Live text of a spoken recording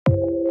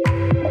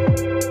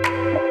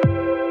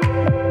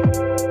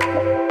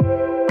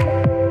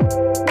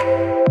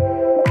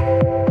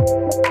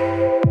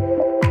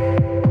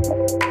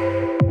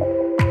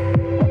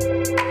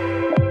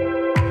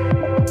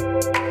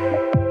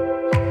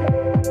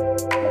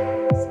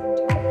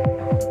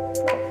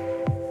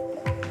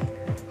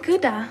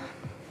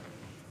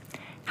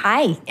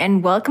Hi,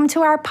 and welcome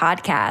to our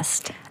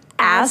podcast,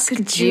 Ask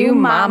Jew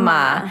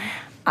Mama.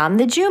 I'm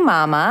the Jew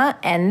Mama,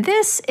 and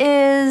this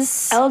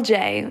is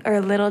LJ,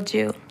 or Little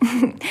Jew.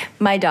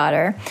 my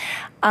daughter,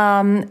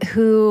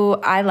 who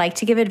I like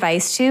to give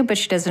advice to, but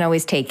she doesn't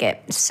always take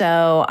it.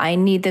 So I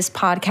need this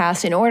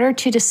podcast in order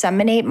to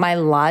disseminate my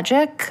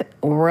logic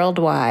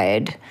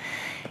worldwide.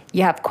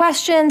 You have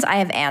questions, I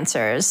have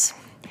answers.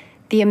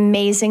 The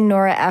amazing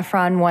Nora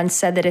Ephron once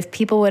said that if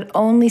people would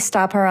only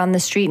stop her on the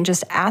street and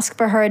just ask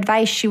for her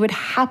advice, she would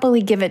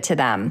happily give it to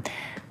them.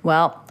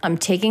 Well, I'm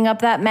taking up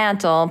that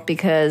mantle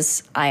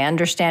because I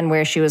understand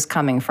where she was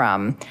coming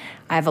from.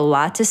 I have a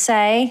lot to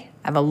say.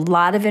 I have a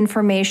lot of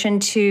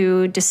information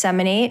to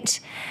disseminate,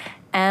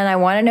 and I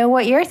want to know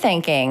what you're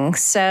thinking.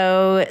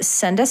 So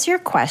send us your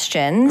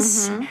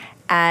questions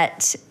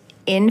at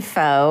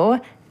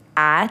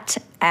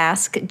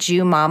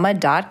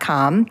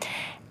info@askjewmama.com.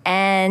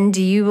 And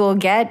you will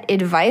get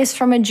advice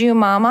from a Jew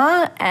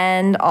mama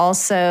and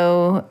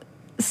also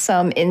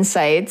some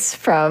insights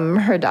from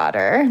her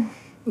daughter.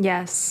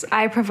 Yes,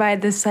 I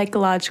provide the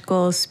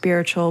psychological,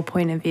 spiritual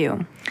point of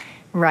view.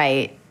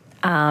 Right.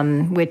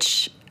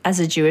 Which, as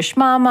a Jewish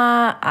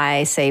mama,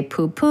 I say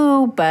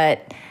poo-poo,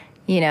 but,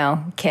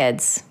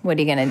 kids, what are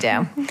you going to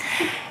do?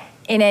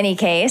 In any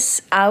case,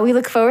 we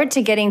look forward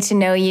to getting to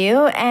know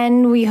you,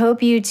 and we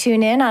hope you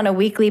tune in on a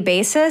weekly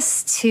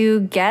basis to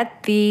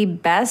get the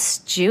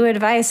best Jew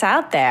advice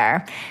out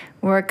there.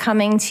 We're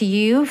coming to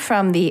you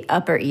from the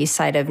Upper East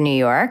Side of New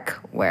York.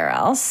 Where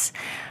else?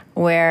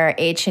 Where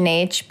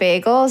H&H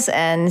Bagels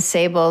and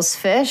Sable's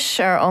Fish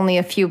are only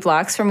a few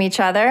blocks from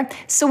each other,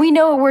 so we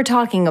know what we're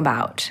talking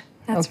about.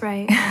 That's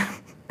right.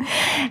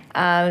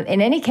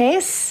 In any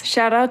case,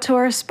 shout out to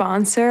our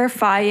sponsor,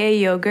 Faye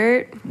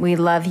Yogurt. We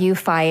love you,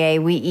 Faye.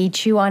 We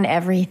eat you on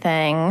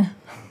everything.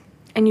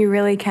 And you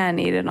really can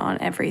eat it on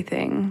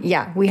everything.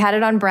 Yeah, we had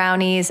it on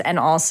brownies and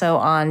also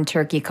on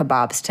turkey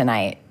kebabs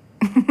tonight.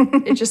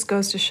 It just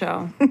goes to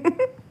show.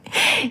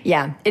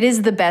 Yeah, it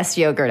is the best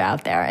yogurt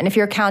out there. And if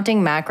you're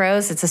counting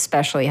macros, it's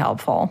especially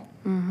helpful.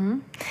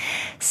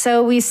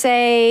 So we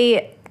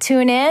say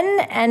tune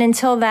in, and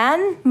until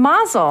then,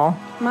 mazel.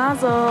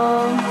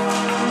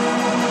 Mazel.